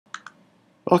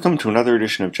Welcome to another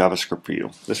edition of JavaScript for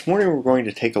You. This morning we're going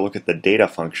to take a look at the data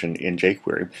function in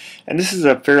jQuery. And this is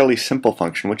a fairly simple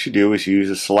function. What you do is you use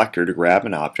a selector to grab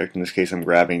an object. In this case I'm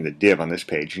grabbing the div on this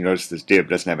page. You notice this div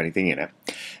doesn't have anything in it.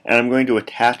 And I'm going to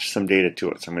attach some data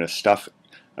to it. So I'm going to stuff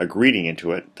a greeting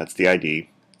into it. That's the ID.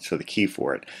 So the key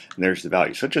for it, and there's the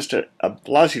value. So it just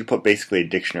allows you to put basically a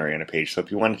dictionary on a page. So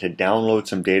if you wanted to download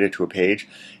some data to a page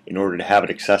in order to have it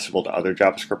accessible to other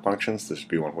JavaScript functions, this would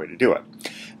be one way to do it.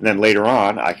 And then later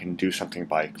on, I can do something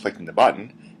by clicking the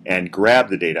button and grab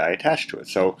the data I attached to it.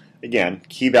 So again,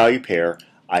 key value pair,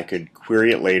 I could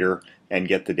query it later and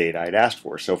get the data I'd asked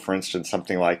for. So for instance,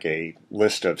 something like a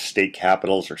list of state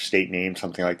capitals or state names,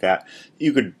 something like that,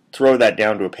 you could throw that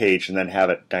down to a page and then have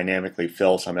it dynamically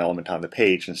fill some element on the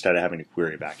page instead of having to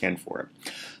query back in for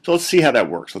it. So let's see how that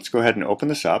works. Let's go ahead and open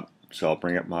this up. So I'll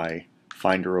bring up my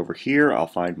Finder over here. I'll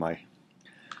find my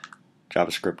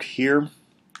JavaScript here.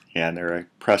 And there I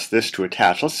press this to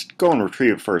attach. Let's go and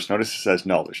retrieve it first. Notice it says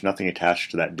null. There's nothing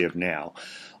attached to that div now.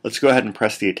 Let's go ahead and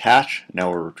press the attach. Now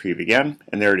we'll retrieve again.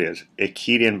 And there it is. It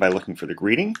keyed in by looking for the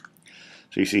greeting.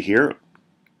 So you see here,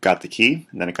 got the key,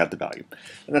 and then it got the value.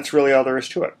 And that's really all there is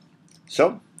to it.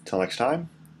 So, until next time,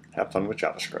 have fun with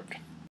JavaScript.